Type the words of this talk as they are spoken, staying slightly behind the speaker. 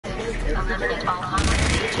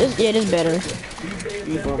Yeah, it is better.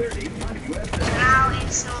 Now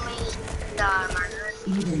it's only the murder.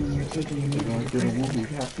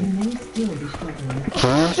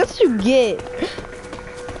 That's what you get.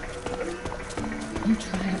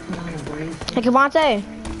 Hey, Cavante.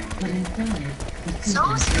 So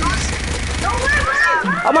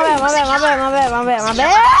Oh, my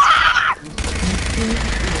bad.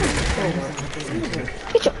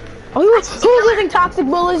 Oh, who was using toxic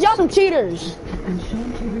bullets? Y'all some cheaters.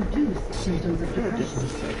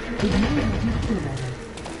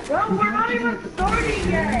 Well, we're not even starting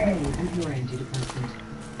yet.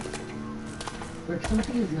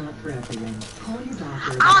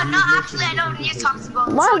 oh no, actually I don't use toxic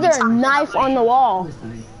bullets. Why is there a knife on the wall?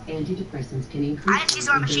 Antidepressants can increase. I just use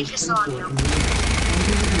my machine pistol on you.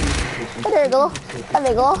 There you go. Get in the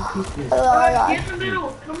middle.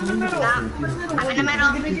 Come in the middle. I'm in the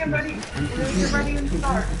middle. We're gonna get ready. We're gonna get ready and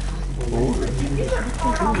start.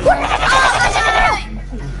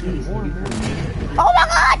 Oh my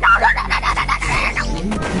god! No.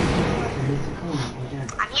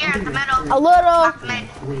 I'm here in the middle. A little.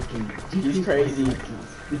 He's crazy.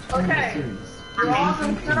 Okay. We're all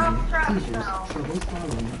gonna set up traps now.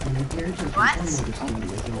 What?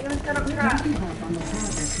 We're gonna set up traps.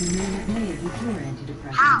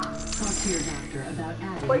 How?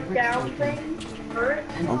 Like down things first.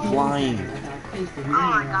 I'm flying. Oh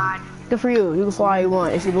my god. Good for you. You can fly all you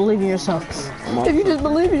want if you believe in yourself. If you just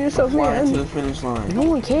believe in yourself, Flying to man. the finish line. No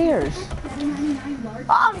one cares.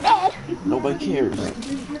 Oh, I'm dead. Nobody cares.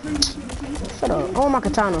 Shut up. I want my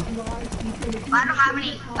katana. I don't have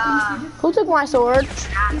any, Who took my sword?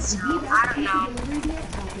 shots, so I don't know.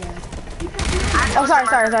 Oh, sorry.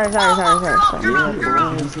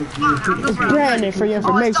 It's Brandon for your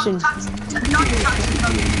information.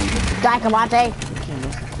 Die, Kamate.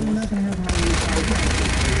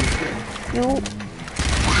 You.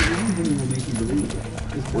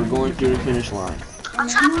 We're going through the finish line. I'm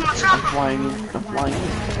flying in.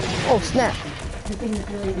 Oh, snap. Oh,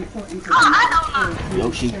 I don't know.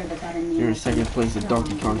 Yoshi, you're in second place and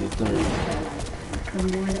Donkey Kong is third.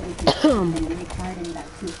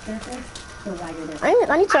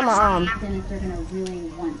 I need some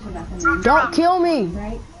don't kill me.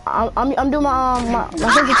 I'm doing my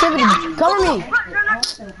sensitivity. Cover me.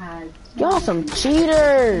 Y'all some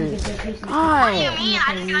cheaters. What do you God. mean?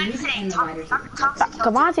 I didn't do anything.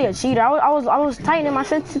 Cavante a cheater. I was tightening my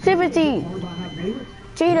sensitivity.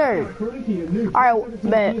 Cheater. Alright,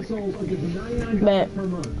 bet.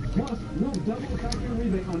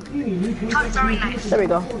 There we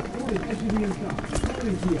go.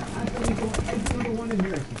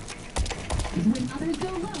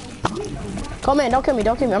 Come in, don't kill me.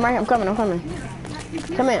 I'm right here, I'm coming.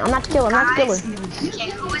 Come in, I'm not the killer, Okay,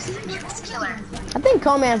 who is the killer? I think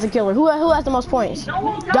Coleman's the killer. Who has the most points?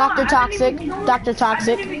 Dr. Toxic. Yeah, Dr.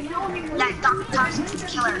 Toxic's the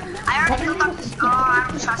killer. I already killed Dr. Oh, I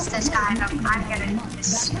don't trust this guy. I'm gonna hide.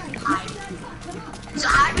 So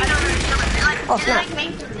how do you know they're the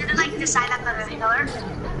killer? Did they decide that they're the killer?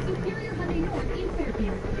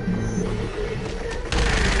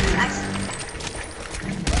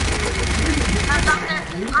 Doctor,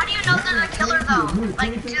 how do you know they're the killer though?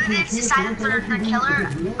 Like, do they decide that they're the killer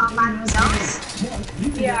by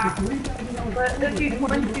themselves? Yeah. But if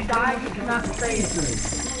once you die, you cannot say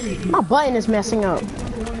it. My button is messing up.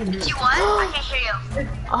 If you what? I can't hear you.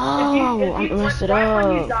 Oh, I messed it up.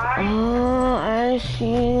 Oh, I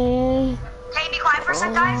see. Can you be quiet for a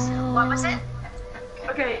sec, guys? What was it?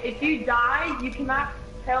 Okay, if you die, you cannot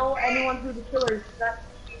tell anyone who the killer is. That's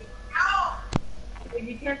cheating.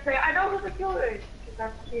 You can't say, I know who the killer is, because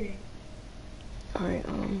that's cheating. Alright,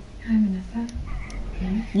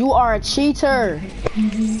 you are a cheater.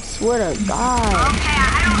 Swear to God. Okay,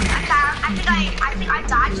 I think I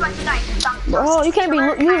died, so I think I dunked. Bro, you can't be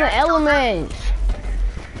using elements.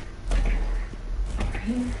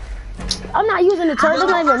 I'm not using the turret, that's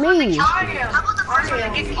not even me. How about the first one to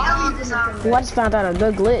get killed is, Well, I just found out a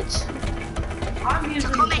good glitch. I'm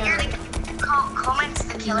using Coleman's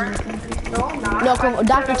the killer. No, I'm not. No,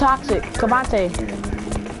 Dr. Toxic, Cavante.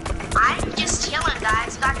 I'm just chilling,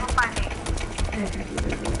 guys. You guys won't find me.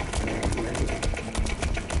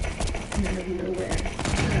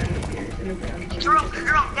 Jerome,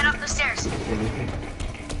 get up the stairs.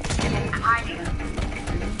 I'm hiding.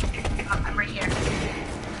 I'm right here.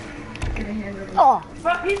 Oh.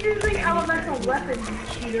 But he's using elemental weapons, you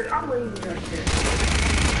cheater. I'm leaving that shit.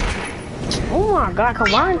 Oh my God,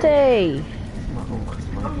 Cavante.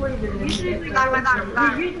 I'm leaving. He's using Got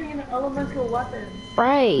him. an elemental weapon.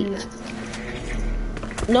 Right.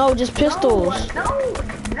 No, just pistols. No,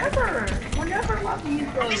 never. We're never allowed to use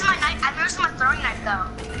I'm those. using my knife. I'm using my throwing knife though.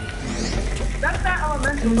 That's not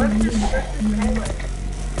elemental. Let's just melee.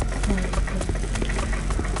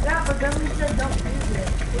 Yeah, but then we said don't use it.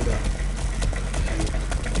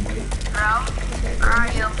 Bro, where are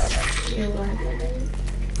you?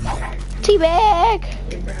 Teabag.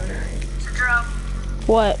 So, Jerome, What?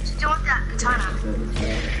 what you doing with that katana?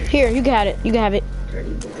 Here, you got it. You can have it.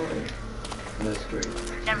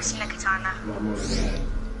 Never seen a katana.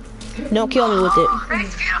 Don't kill me with it.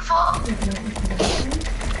 It's beautiful.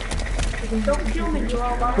 Don't kill me,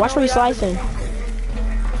 Jerome. Watch where he's slicing.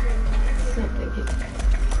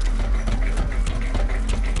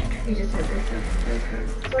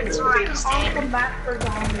 It's where I can on stay. the map for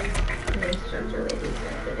zombies.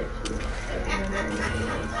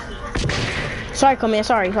 Sorry, come in.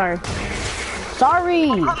 Sorry. Come in.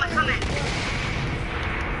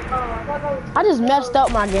 Oh, I thought that was I just messed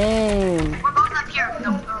up my game. We're both up here.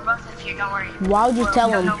 We're both up here. Don't worry. Why would you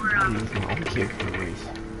tell him? No, we're I'm here for the race.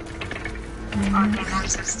 Oh, damn, I'm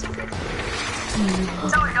so stupid.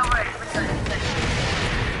 Don't worry. We're good.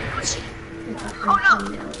 Push it. Oh no!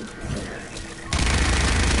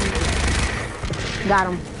 Got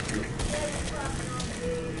him.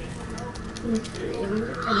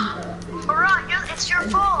 Hurrah! It's your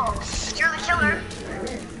fault. You're the killer.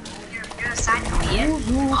 You're the side to be it.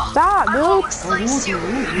 Stop, I dude. almost sliced you.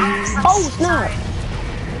 Oh, snap.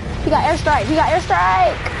 He got airstrike.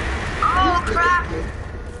 Oh crap!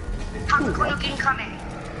 Taco incoming.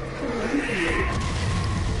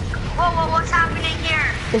 Whoa, what's happening here?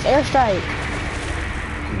 It's airstrike.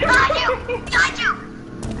 Behind you!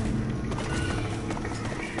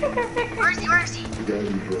 Where is he?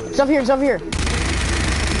 It's up here.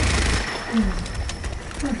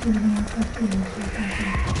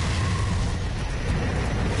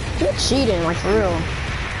 You're cheating, like for real.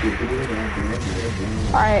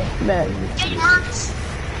 Alright, bet. Get your marks.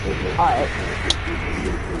 Alright.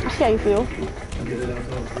 I see how you feel.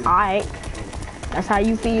 Alright. That's how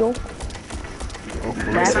you feel.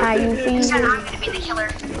 That's how you He said feel. I'm gonna be the killer.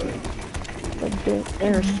 The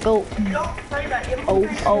inner scope. don't say that. Oh.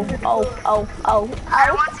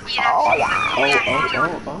 I want to be that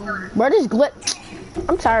killer. Bro, this glitch.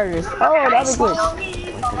 I'm tired of this. Oh, that was glitch.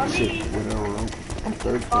 I'm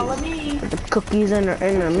third Follow place. me. The cookies in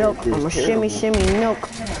the milk. I'm a shimmy milk.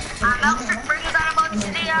 I'm Elfrid brings out about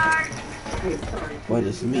the yard. But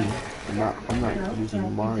it's me. I'm not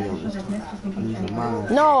using Mario. I'm using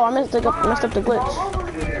Miles. No, I messed up the glitch.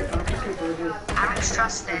 I don't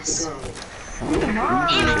trust this. I'm using water.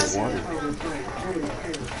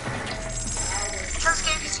 So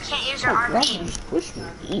scared because you can't use your That RP. just pushed me.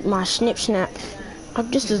 Eat my snip snap.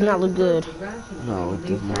 This does not look good. No, it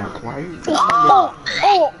does not. Why are you? Oh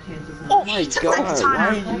Oh my god, why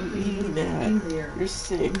are you eating that? You're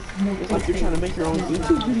sick. It's like you're trying to make your own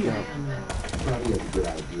YouTube video. Probably a good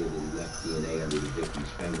idea that he left DNA under the victim's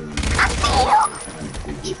finger.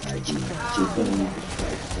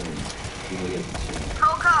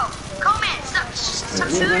 Come in. Stop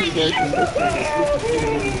shooting me.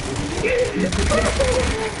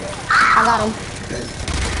 I got him.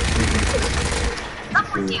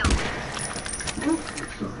 Up with you.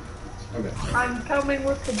 I'm coming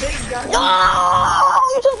with the big gun.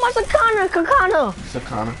 Oh, you took my katana.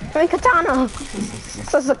 Sakana. Katana.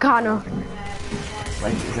 It's a sakana.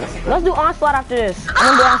 Like, is that Let's do onslaught after this. I'm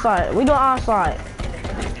gonna do onslaught. We doing onslaught.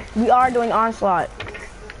 We are doing onslaught.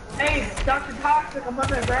 Hey, Dr. Toxic, I'm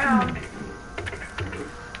underground.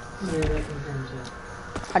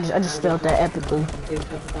 I just felt that epically.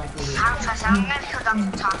 I don't trust him. I'm gonna kill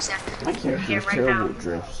Dr. Toxic. my character Here is right terrible now. at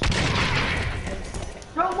drifts.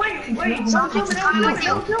 No, wait,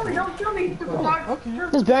 don't kill me.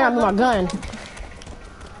 This better not be my gun. Killing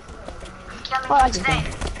I like me this today.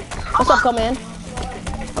 What's up, come in?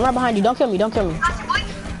 I'm right behind you. Don't kill me. Toxic boy.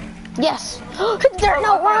 Yes. Hit the dirt.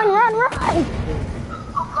 No, run. Oh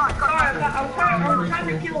god. I'm trying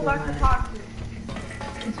to kill Dr. Toxic.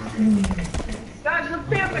 Guys, let's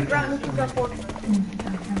stay on the ground. This is our fortress.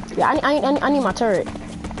 Yeah, I need my turret.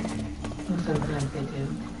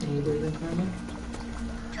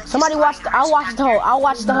 Somebody watch. I'll watch the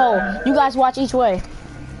hole. You guys watch each way.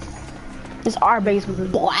 It's our base.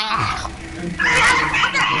 Wow.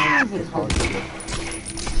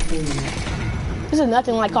 This is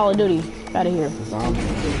nothing like Call of Duty. Out of here. Zombie.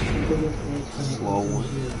 Slow one.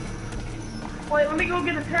 Wait, let me go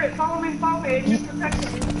get a turret. Follow me. You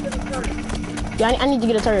protect me. Get a turret. Yeah, I need to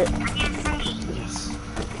get a turret. Yes.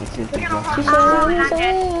 I can't think of She that.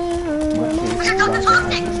 said, First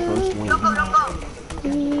win. Don't go.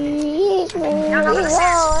 "Please, me, No, no,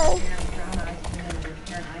 Lord."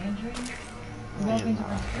 lying.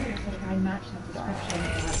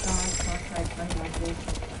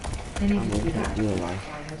 I mean, have real life.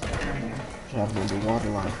 You have underwater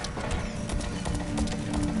life.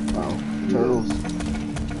 Wow, turtles.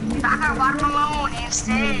 I got watermelon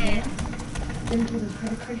instead.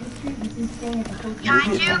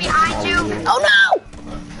 Behind you. Oh no!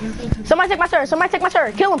 Somebody take my turret. Somebody take my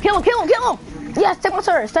turret. Kill him. Kill him. Kill him. Kill him. Yes, take my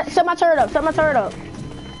turret. Set my turret up. Set my turret up.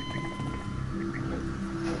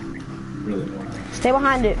 Stay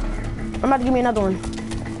behind it. I'm about to give me another one.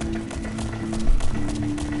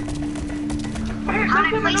 How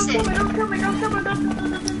do I place it? Don't kill me.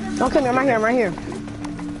 Don't kill me. I'm right here. I'm right here.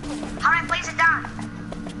 How do I place it down?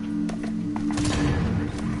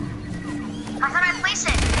 How do I place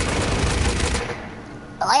it?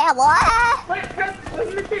 Oh yeah, boy. Wait,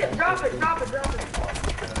 let me see it. Drop it.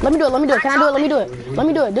 Let me do it. Let me do it. Can I do it? Let me do it. Let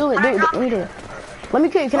me do it. Do it. Let me do it. Let me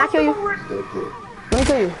kill you. Can I kill you? Let me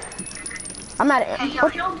kill you. I'm not.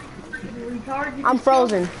 I'm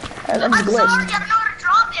frozen. I just I'm sorry, glitched. I don't know how to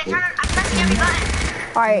drop it. I'm pressing every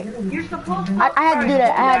button. Alright. You're supposed to. I had to do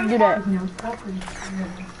that. I had to do that.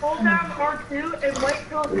 Hold down R2 and wait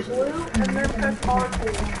till it's blue and then press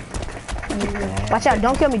R2. Watch out.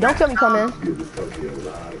 Don't kill me. Don't kill me, come in. I'm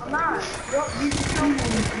not. You can kill me.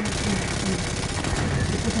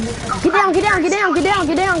 Get down. Get down. Get down. Get down.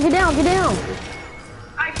 Get down. Get down. Get down.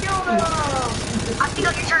 I killed him. I pick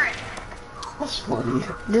up your turret. That's funny.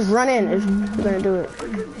 Just run in if you're gonna do it.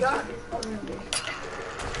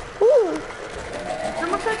 Ooh.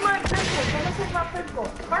 Someone take my pistol.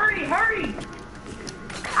 Hurry. I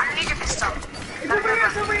don't need your pistol.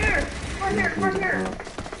 It's over here. Right here.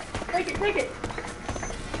 Take it.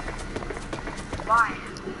 Why?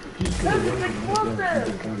 That's explosive.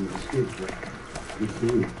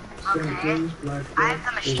 Okay. I have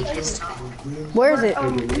the machine pistol. Where is it?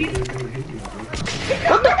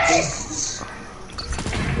 What the?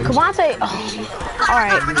 Come on, say. Oh. All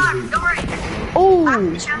right. Oh my god, don't worry. Ooh.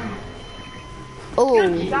 Gotcha.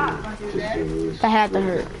 Ooh. That had to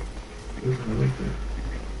hurt.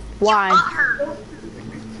 Why?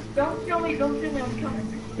 Don't kill me. I'm coming.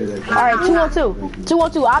 All right. 2-on-2.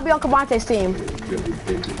 2-on-2. I'll be on Kavante's team.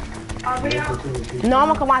 Are we out? No, I'm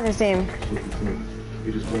on Kavante's team.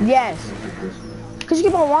 Yes. Cause you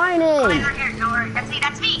keep on whining. Right here, don't worry.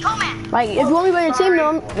 That's me, Coleman. Like, if you want me to be on your team,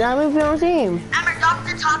 then I'm gonna be on your team. Remember,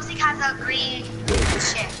 Dr. Toxic has a green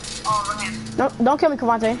shit all over him. Don't kill me,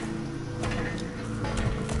 Kavante.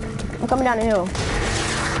 I'm coming down the hill.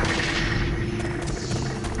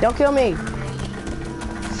 Don't kill me.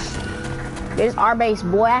 This is our base,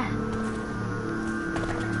 boy.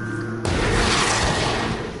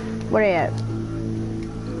 Where they at?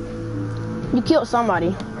 You killed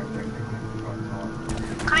somebody.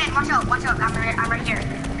 Come in, watch out. I'm right here.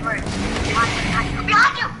 Where?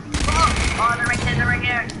 Behind you! Oh, they're right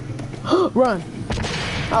here. Run.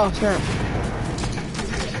 Oh, snap.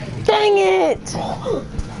 Dang it!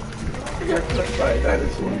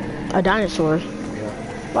 A dinosaur?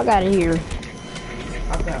 I got it here.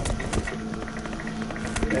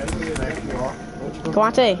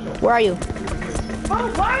 Kavante, where are you? Oh,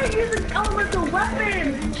 why are you using elemental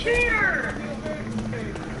weapons? Cheater!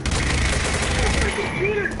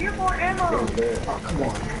 Cheater, get more ammo! Oh, come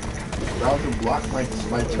on. Browser blocked my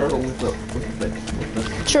turtle with the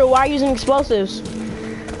True, why are you using explosives?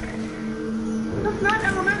 That's not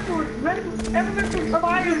elemental, it's elemental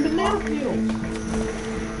fire and banana fuel.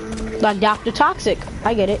 Like Dr. Toxic.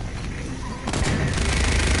 I get it.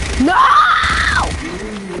 No!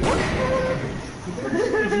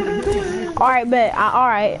 Alright, bet.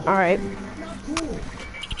 Alright.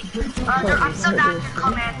 I'm still down here,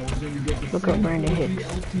 Coleman. Look up Brandon Hicks.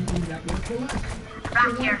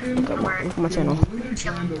 Back here. Look at my channel.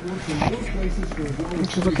 Chilling.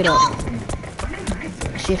 Let's just look it up.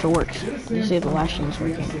 See if it works. See if the last one is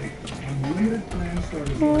working.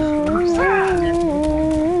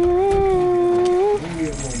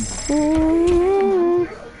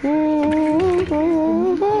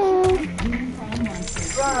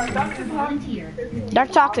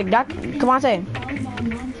 Dr. Toxic, come on, say.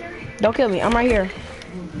 Don't kill me, I'm right here.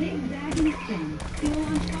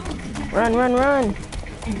 Run.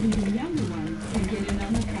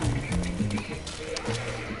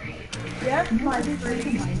 Yes, my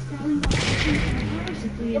friend.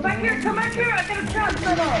 Come back here, I got a trap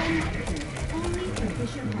set up.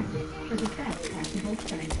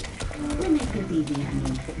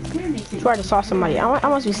 I swear I just saw somebody. I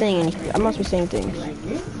must be saying anything. I must be saying things.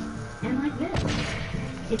 And like this.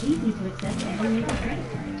 It's easy to accept every major credit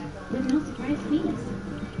card with no surprise fees.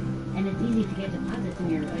 And it's easy to get deposits in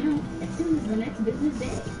your account as soon as the next business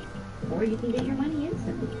day. Or you can get your money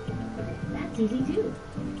instantly. That's That's easy too.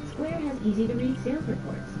 Square has easy-to-read sales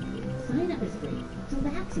reports. Sign up is free, so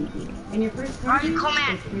that's easy. And your first party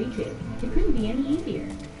is free too. It couldn't be any easier.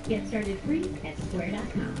 Get started free at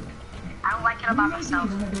square.com. I don't like it about myself.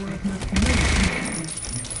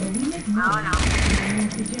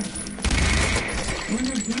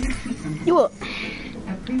 You up? A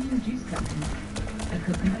premium juice company. A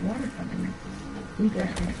coconut water company. We got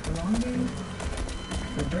things for long days.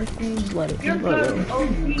 For birthdays. Just let it. You're Just let good. it. OP.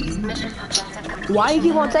 Mission objective complete. Why you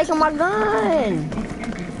keep on taking my gun?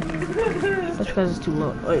 That's because it's too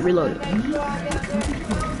low. Wait, reload it.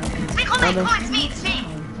 It's me, Coleman. Come on, it's me. It's me.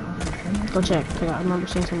 Go check. 'Cause I remember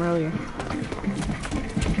seeing some earlier.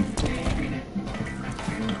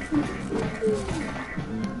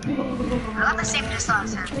 I got the same pistol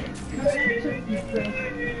as him. Let's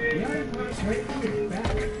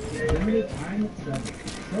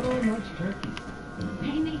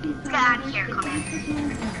get out of here, Coleman.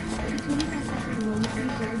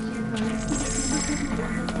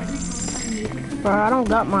 Bro, I don't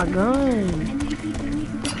got my gun.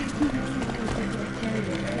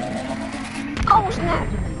 Oh snap!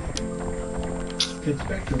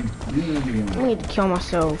 I need to kill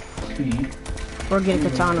myself. Or get a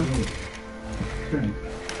katana.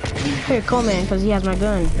 Here, Coleman, because he has my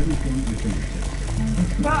gun.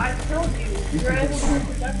 But I told you, you're able to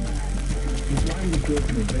protect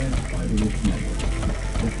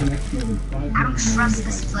me. I don't trust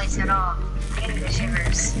this place at all. I'm getting the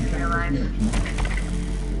shivers in real life.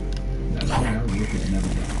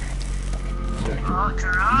 Oh,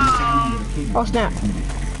 Jerome! Oh snap!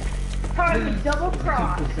 Time to double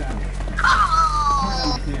cross.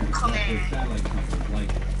 Oh! Come in.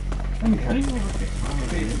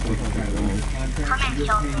 Come and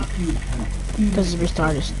kill me. Because it's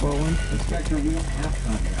restarted slow one.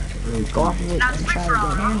 Go off of it Now and it's try free for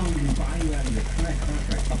all. again.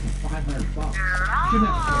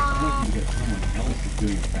 Jerome!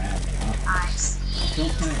 I see.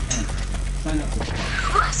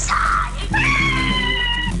 Suicide!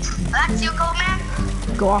 That's you, Coleman?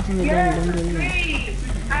 Go off of it Yes, then. Don't do it. me.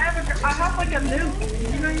 I have like a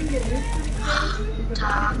nuke. You know you can get nukes.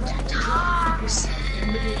 Dr. Toxic. You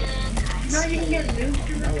know you can get nukes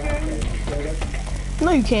in this game?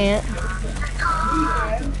 No, you can't.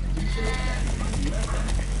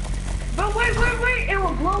 But wait, it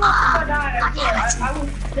will blow up if I die. I swear. I will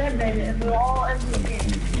detonated and we'll all end the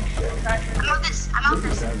game. I'm out this. I'm out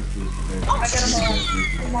this. Oh, I got them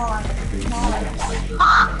all. Come on.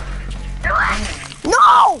 Do it.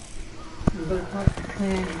 No!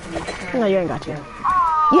 No, you ain't got you.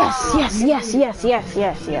 Yes, yes, yes, yes, yes,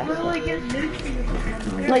 yes, yes. Literally get nukes in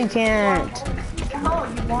this No, you can't. Oh,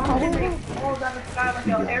 you want to make balls out of the sky like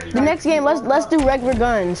an air The next game, let's do regular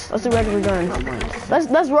guns. Let's do regular guns.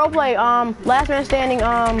 Let's roleplay. Last man standing.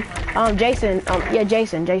 Jason. Yeah,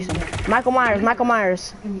 Jason. Michael Myers. That's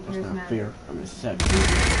not fair. I'm a sex.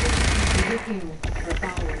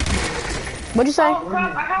 What'd you say? Oh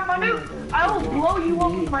crap, I have my nuke. I will blow you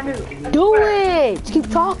up with my nuke. Do it. Keep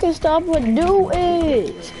talking stuff, but do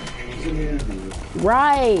it.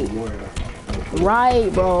 Right,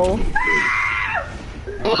 bro.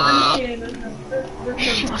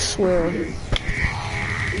 I swear.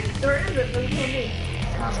 There isn't, there's no me.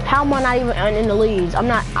 How am I not even in the leads? I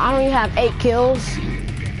don't even have 8 kills.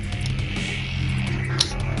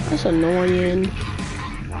 That's annoying.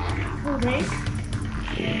 Who, me?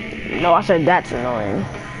 No, I said that's annoying.